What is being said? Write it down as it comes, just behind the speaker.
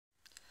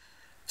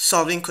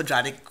Solving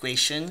quadratic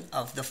equation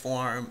of the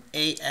form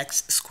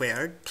ax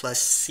squared plus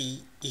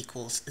c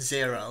equals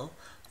 0,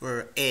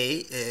 where a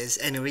is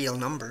any real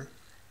number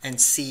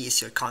and c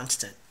is your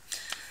constant.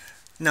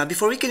 Now,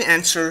 before we can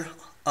answer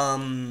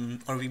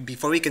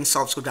before we can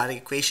solve quadratic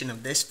equation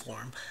of this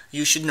form,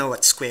 you should know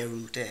what square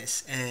root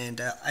is.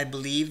 And I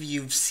believe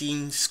you've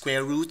seen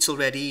square roots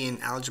already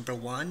in Algebra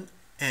 1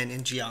 and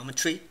in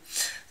geometry.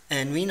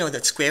 And we know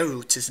that square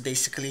roots is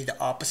basically the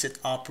opposite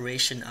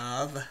operation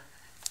of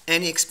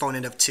any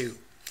exponent of 2.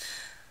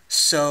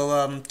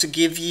 So to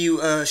give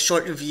you a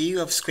short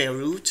review of square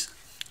root,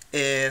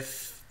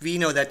 if we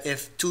know that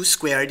if 2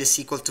 squared is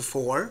equal to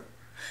 4,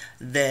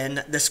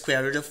 then the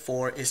square root of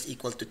 4 is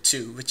equal to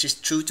 2, which is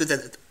true to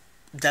the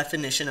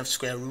definition of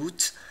square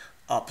root,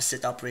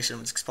 opposite operation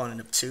of exponent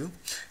of 2.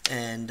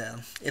 And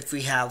if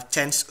we have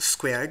 10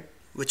 squared,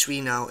 which we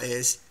know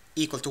is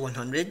equal to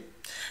 100,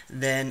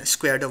 then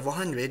square root of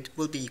 100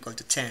 will be equal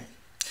to 10.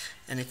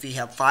 And if we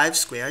have 5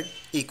 squared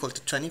equal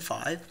to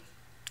 25,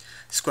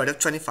 square root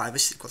of 25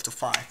 is equal to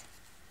 5.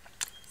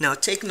 Now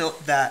take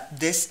note that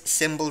this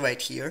symbol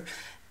right here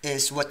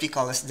is what we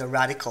call as the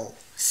radical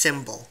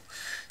symbol.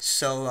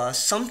 So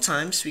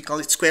sometimes we call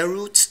it square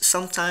roots,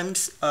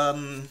 sometimes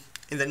in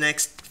the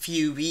next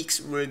few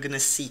weeks we're gonna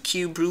see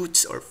cube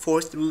roots or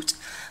fourth root,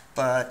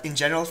 but in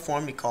general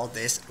form we call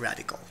this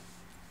radical.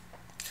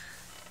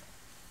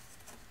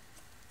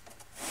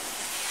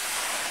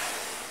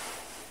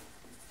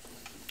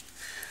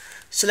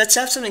 So let's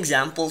have some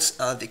examples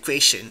of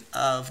equation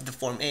of the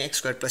form ax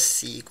squared plus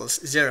c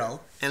equals 0,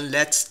 and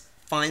let's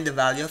find the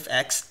value of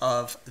x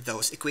of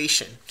those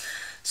equations.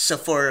 So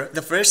for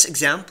the first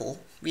example,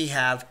 we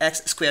have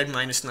x squared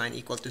minus 9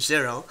 equal to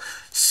 0.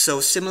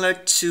 So similar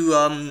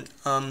to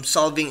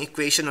solving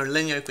equation or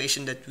linear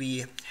equation that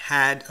we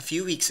had a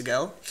few weeks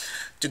ago,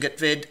 to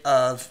get rid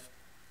of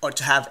or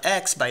to have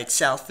x by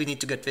itself, we need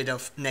to get rid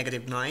of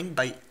negative 9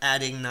 by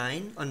adding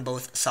 9 on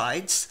both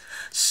sides.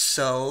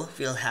 So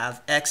we'll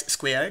have x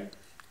squared,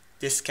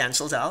 this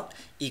cancels out,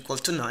 equal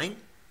to 9.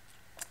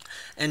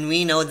 And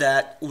we know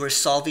that we're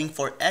solving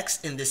for x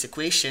in this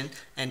equation,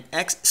 and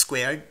x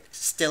squared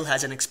still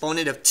has an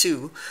exponent of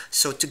 2.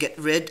 So to get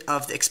rid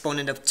of the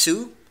exponent of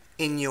 2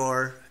 in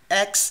your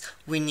x,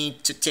 we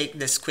need to take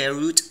the square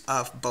root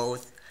of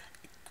both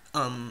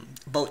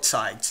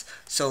sides.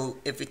 So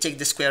if we take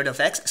the square root of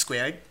x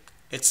squared,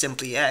 it's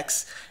simply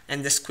x,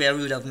 and the square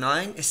root of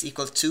 9 is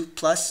equal to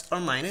plus or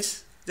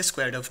minus the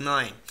square root of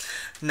 9.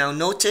 Now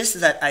notice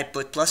that I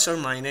put plus or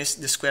minus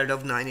the square root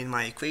of 9 in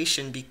my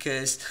equation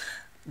because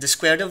the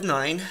square root of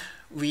 9,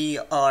 we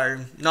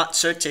are not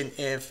certain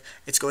if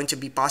it's going to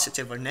be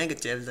positive or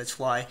negative. That's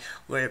why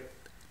we're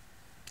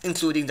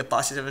including the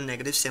positive and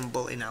negative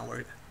symbol in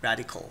our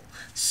radical.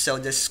 So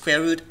the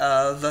square root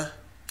of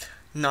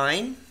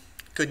 9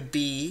 could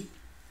be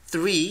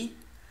 3,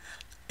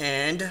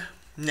 and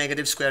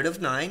negative square root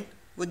of 9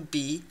 would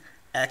be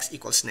x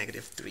equals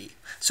negative 3.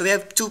 So we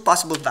have two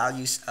possible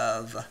values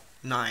of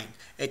 9.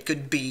 It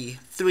could be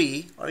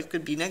 3 or it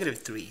could be negative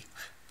 3.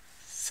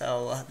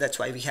 So that's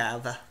why we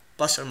have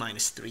plus or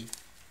minus 3.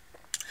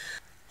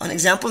 On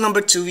example number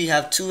 2, we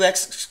have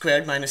 2x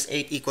squared minus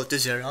 8 equal to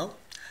 0.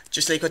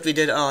 Just like what we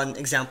did on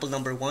example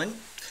number 1,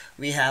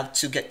 we have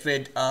to get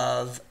rid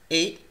of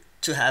 8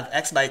 to have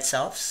x by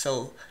itself.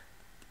 So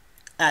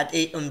add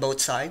 8 on both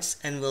sides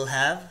and we'll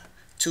have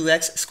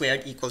 2x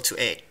squared equal to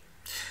 8.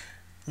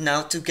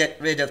 Now to get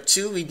rid of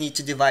 2, we need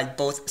to divide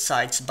both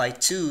sides by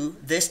 2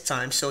 this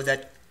time so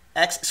that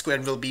x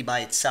squared will be by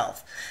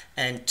itself.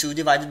 And 2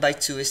 divided by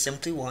 2 is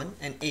simply 1,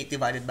 and 8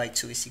 divided by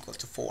 2 is equal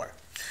to 4.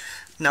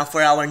 Now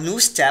for our new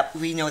step,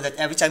 we know that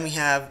every time we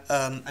have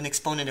an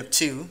exponent of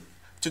 2,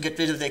 to get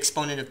rid of the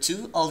exponent of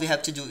 2, all we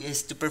have to do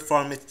is to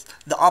perform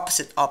the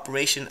opposite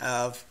operation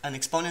of an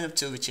exponent of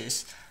 2, which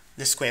is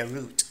the square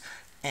root.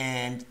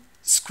 And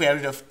square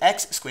root of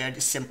x squared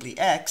is simply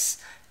x,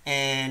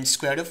 and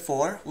square root of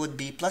 4 would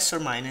be plus or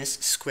minus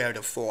square root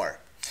of 4.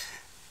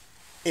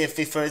 If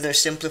we further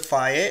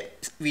simplify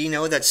it, we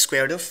know that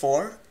square root of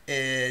 4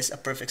 is a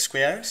perfect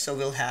square, so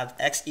we'll have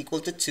x equal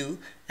to 2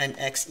 and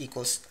x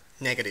equals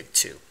negative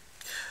 2.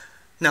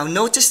 Now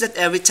notice that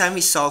every time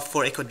we solve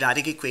for a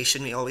quadratic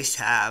equation, we always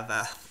have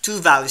two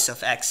values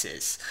of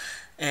x's.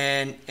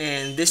 And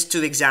in these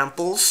two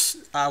examples,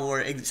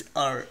 our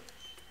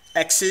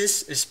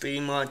x's is pretty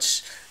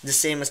much the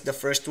same as the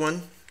first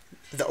one.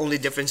 The only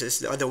difference is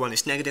the other one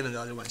is negative and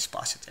the other one is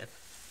positive.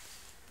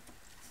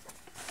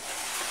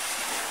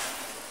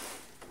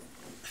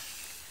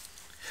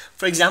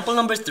 For example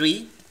number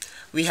 3,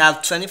 we have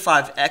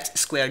 25x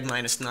squared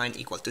minus 9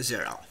 equal to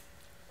 0.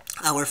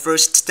 Our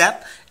first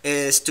step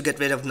is to get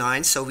rid of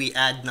 9, so we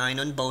add 9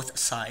 on both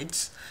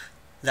sides.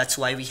 That's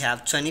why we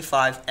have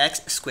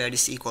 25x squared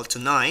is equal to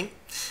 9.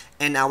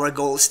 And our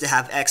goal is to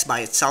have x by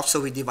itself, so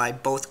we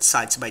divide both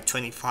sides by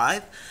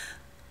 25,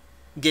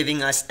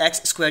 giving us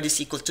x squared is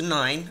equal to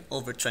 9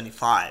 over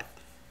 25.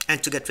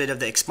 And to get rid of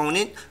the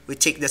exponent, we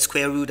take the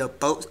square root of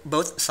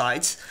both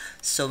sides,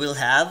 so we'll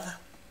have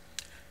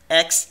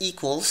x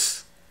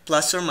equals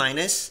plus or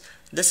minus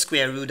the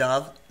square root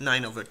of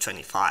 9 over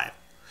 25.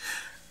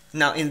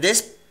 Now in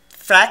this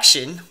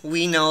fraction,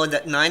 we know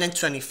that 9 and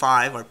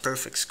 25 are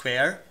perfect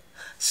square.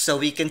 So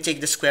we can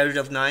take the square root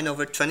of 9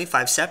 over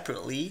 25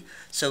 separately.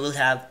 So we'll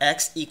have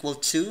x equal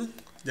to,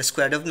 the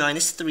square root of 9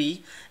 is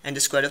 3, and the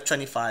square root of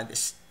 25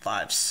 is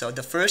 5. So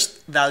the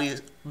first value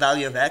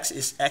of x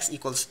is x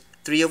equals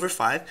 3 over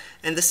 5,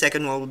 and the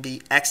second one will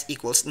be x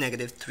equals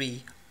negative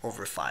 3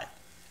 over 5.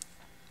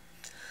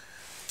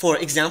 For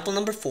example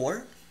number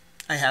 4,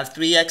 I have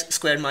 3x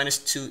squared minus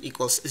 2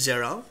 equals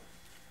 0.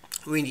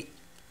 We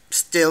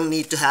still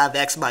need to have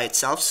x by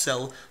itself,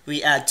 so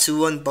we add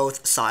 2 on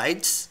both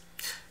sides.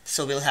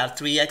 So we'll have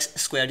 3x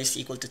squared is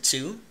equal to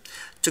 2.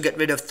 To get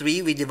rid of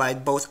 3, we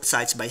divide both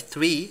sides by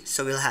 3.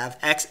 So we'll have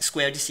x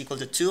squared is equal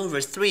to 2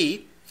 over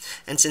 3.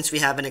 And since we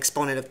have an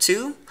exponent of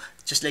 2,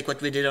 just like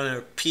what we did on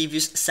our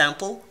previous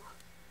sample,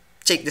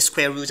 take the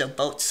square root of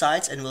both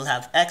sides and we'll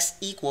have x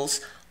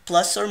equals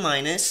plus or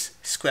minus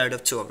square root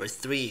of 2 over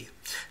 3.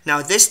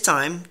 Now this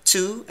time,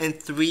 2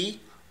 and 3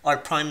 are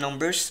prime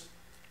numbers.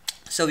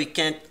 So we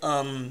can't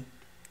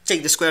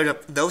take the square root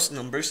of those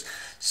numbers.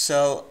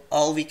 So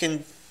all we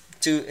can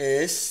do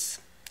is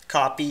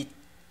copy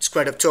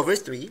square root of 2 over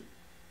 3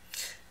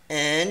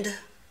 and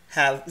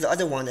have the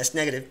other one as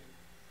negative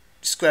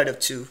square root of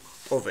 2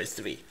 over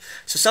 3.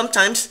 So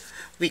sometimes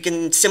we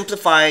can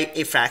simplify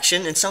a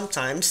fraction, and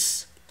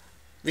sometimes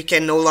we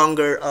can no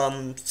longer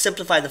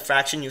simplify the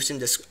fraction using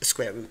the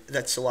square root.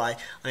 That's why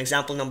on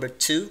example number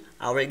 2,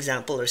 our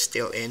example are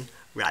still in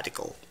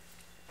radical.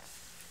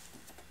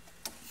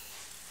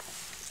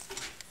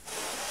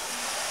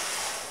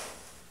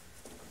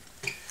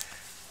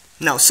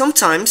 Now,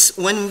 sometimes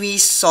when we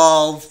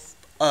solve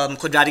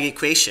quadratic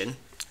equation,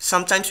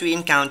 sometimes we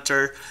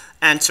encounter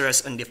answer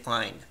as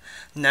undefined.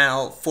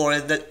 Now, for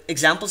the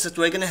examples that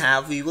we're going to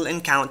have, we will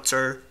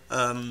encounter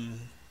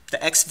the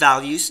x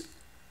values,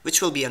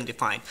 which will be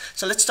undefined.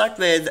 So let's start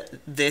with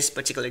this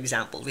particular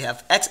example. We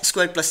have x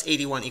squared plus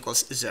 81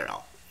 equals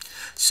 0.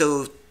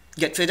 So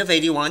get rid of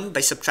 81 by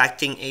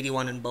subtracting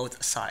 81 on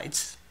both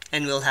sides,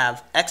 and we'll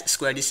have x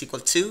squared is equal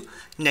to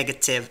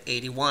negative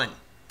 81.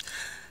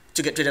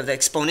 To get rid of the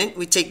exponent,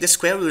 we take the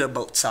square root of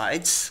both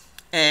sides,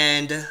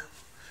 and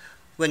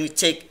when we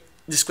take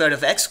the square root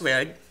of x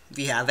squared,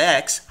 we have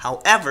x.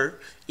 However,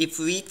 if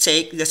we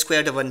take the square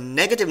root of a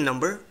negative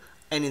number,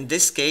 and in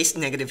this case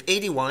negative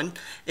 81,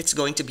 it's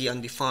going to be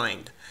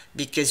undefined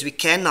because we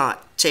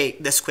cannot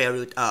take the square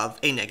root of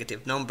a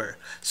negative number.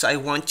 So I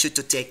want you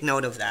to take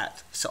note of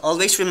that. So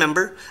always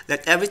remember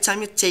that every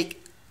time you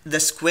take the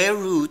square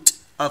root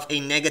of a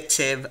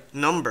negative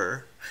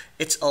number,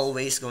 it's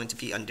always going to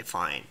be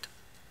undefined.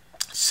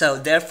 So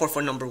therefore,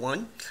 for number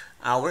 1,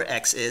 our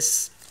x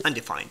is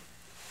undefined.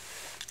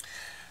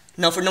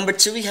 Now for number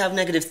 2, we have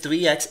negative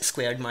 3x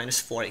squared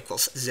minus 4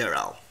 equals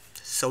 0.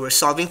 So we're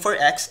solving for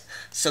x,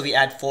 so we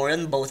add 4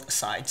 on both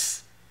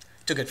sides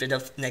to get rid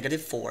of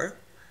negative 4,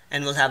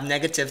 and we'll have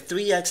negative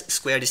 3x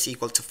squared is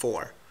equal to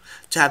 4.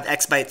 To have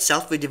x by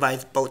itself, we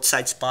divide both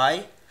sides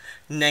by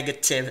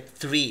negative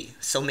 3.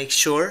 So make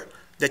sure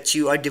that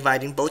you are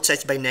dividing both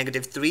sides by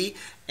negative 3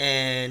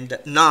 and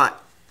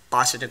not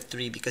positive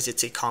 3 because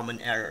it's a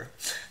common error.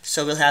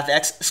 So we'll have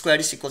x squared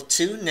is equal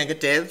to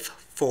negative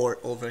 4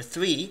 over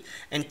 3,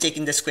 and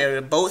taking the square root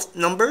of both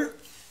number,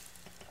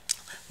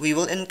 we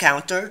will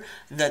encounter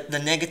that the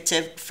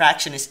negative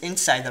fraction is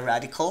inside the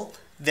radical.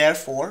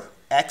 Therefore,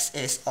 x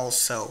is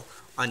also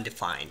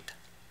undefined.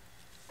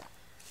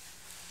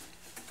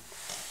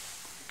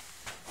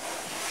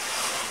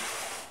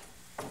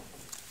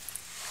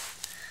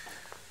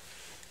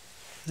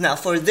 Now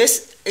for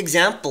this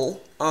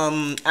example,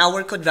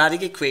 our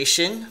quadratic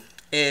equation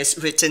is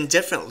written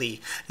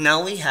differently.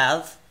 Now we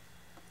have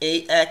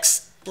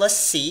ax plus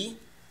c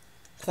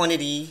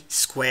quantity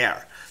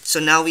square. So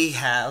now we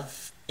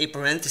have a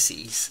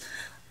parentheses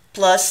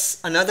plus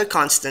another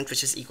constant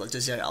which is equal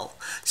to 0.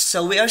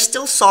 So we are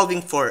still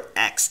solving for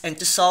x, and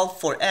to solve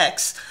for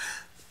x,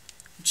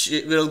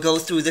 we'll go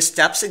through the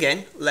steps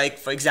again. Like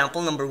for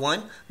example number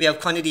 1, we have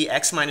quantity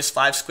x minus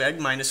 5 squared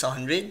minus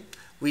 100.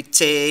 We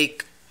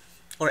take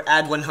or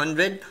add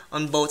 100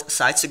 on both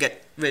sides to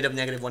get rid of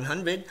negative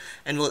 100,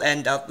 and we'll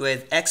end up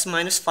with x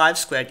minus 5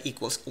 squared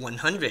equals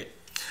 100.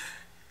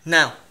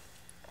 Now,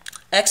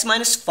 x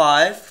minus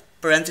 5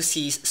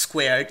 parentheses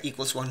squared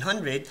equals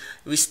 100,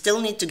 we still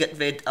need to get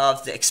rid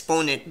of the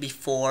exponent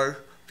before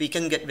we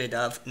can get rid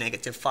of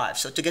negative 5.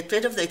 So to get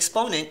rid of the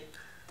exponent,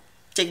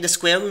 take the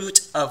square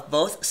root of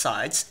both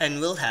sides,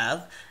 and we'll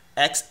have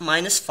x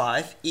minus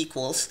 5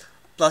 equals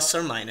plus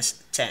or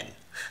minus 10.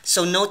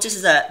 So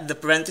notice that the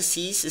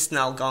parentheses is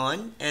now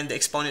gone and the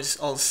exponent is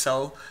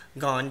also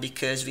gone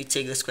because we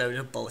take the square root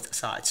of both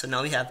sides. So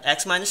now we have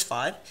x minus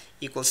 5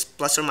 equals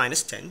plus or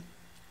minus 10.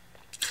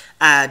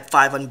 Add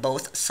 5 on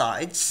both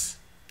sides,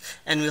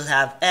 and we'll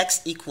have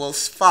x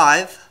equals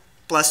 5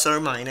 plus or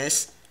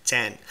minus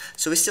 10.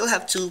 So we still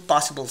have two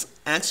possible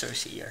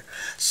answers here.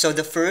 So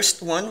the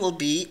first one will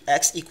be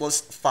x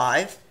equals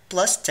 5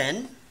 plus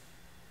 10,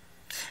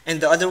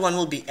 and the other one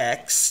will be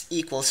x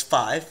equals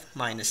 5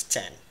 minus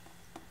 10.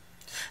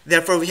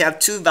 Therefore, we have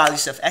two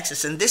values of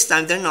x's, and this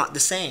time they're not the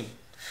same.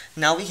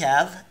 Now we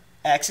have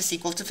x is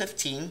equal to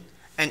 15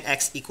 and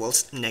x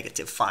equals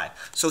 -5.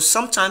 So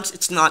sometimes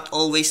it's not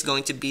always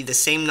going to be the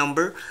same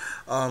number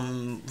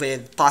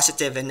with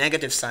positive and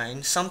negative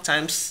sign.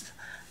 Sometimes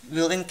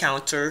we'll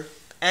encounter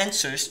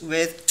answers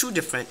with two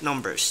different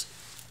numbers.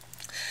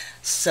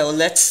 So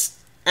let's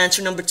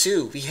answer number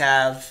 2. We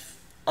have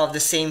of the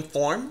same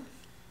form.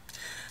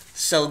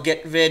 So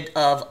get rid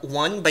of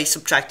 1 by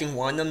subtracting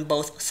 1 on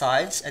both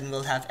sides, and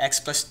we'll have x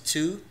plus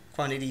 2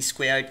 quantity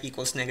squared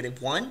equals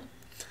 -1.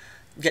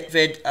 Get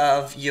rid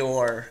of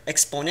your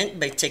exponent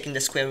by taking the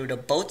square root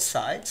of both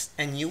sides,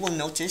 and you will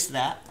notice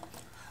that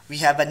we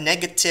have a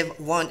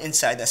 -1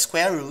 inside the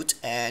square root,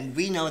 and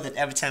we know that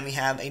every time we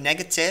have a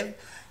negative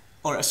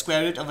or a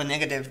square root of a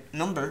negative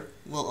number,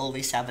 we'll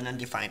always have an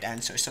undefined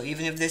answer. So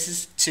even if this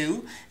is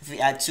 2, if we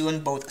add 2 on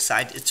both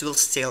sides, it will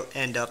still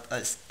end up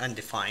as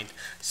undefined.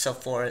 So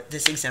for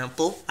this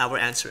example, our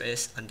answer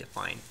is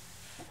undefined.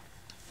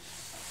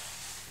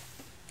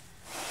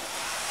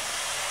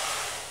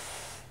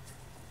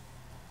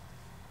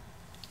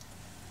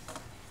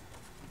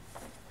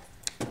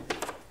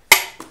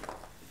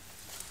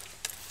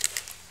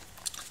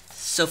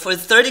 So for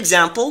the third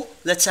example,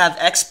 let's have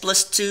x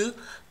plus 2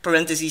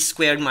 parentheses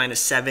squared minus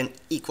 7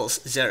 equals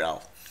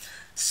 0.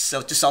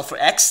 So to solve for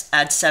x,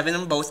 add 7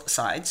 on both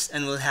sides,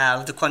 and we'll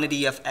have the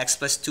quantity of x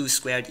plus 2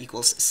 squared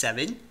equals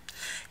 7.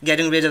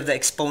 Getting rid of the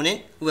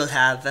exponent, we'll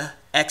have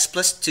x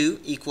plus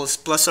 2 equals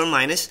plus or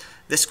minus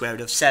the square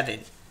root of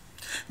 7.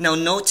 Now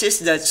notice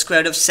that square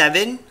root of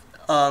 7,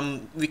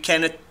 we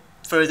cannot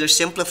further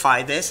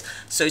simplify this,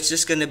 so it's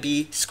just going to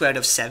be square root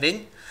of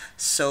 7.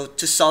 So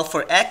to solve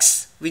for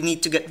x, we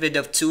need to get rid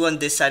of 2 on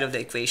this side of the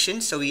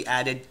equation. So we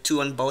added 2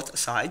 on both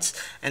sides,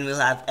 and we'll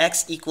have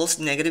x equals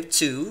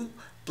 -2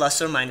 plus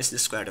or minus the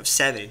square root of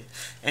 7.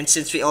 And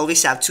since we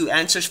always have two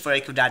answers for a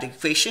quadratic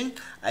equation,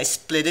 I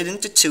split it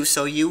into 2.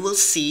 So you will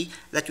see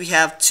that we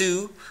have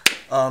two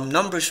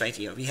numbers right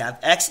here. We have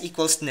x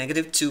equals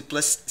 -2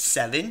 plus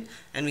 7,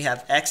 and we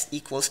have x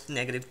equals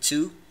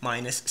 -2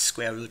 minus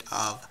square root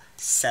of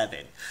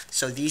 7.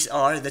 So these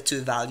are the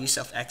two values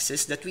of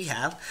x's that we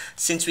have.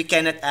 Since we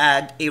cannot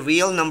add a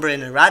real number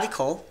and a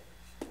radical,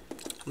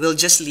 we'll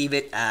just leave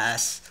it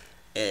as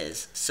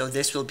is. So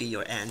this will be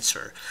your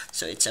answer.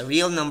 So it's a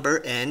real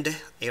number and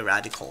a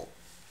radical.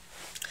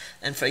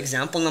 And for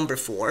example number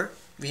 4,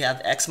 we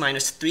have x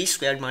minus 3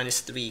 squared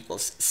minus 3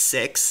 equals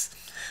 6.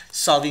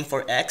 Solving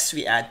for x,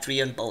 we add 3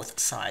 on both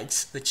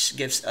sides, which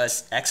gives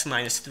us x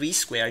minus 3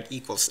 squared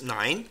equals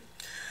 9.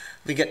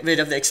 We get rid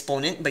of the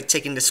exponent by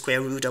taking the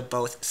square root of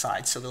both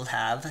sides. So we'll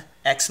have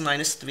x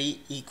minus 3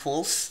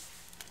 equals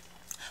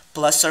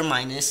plus or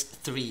minus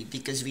 3,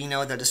 because we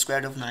know that the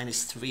square root of 9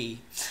 is 3.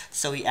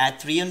 So we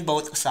add 3 on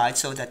both sides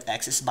so that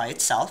x is by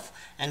itself,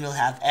 and we'll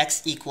have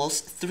x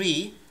equals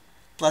 3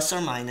 plus or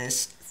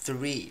minus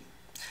 3.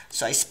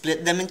 So I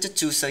split them into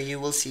 2, so you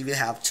will see we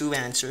have two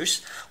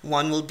answers.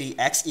 One will be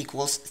x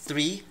equals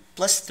 3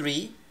 plus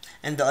 3,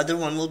 and the other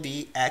one will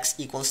be x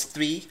equals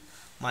 3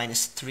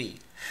 minus 3.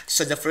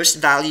 So the first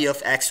value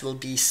of x will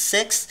be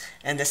 6,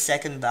 and the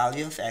second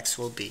value of x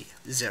will be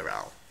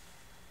 0.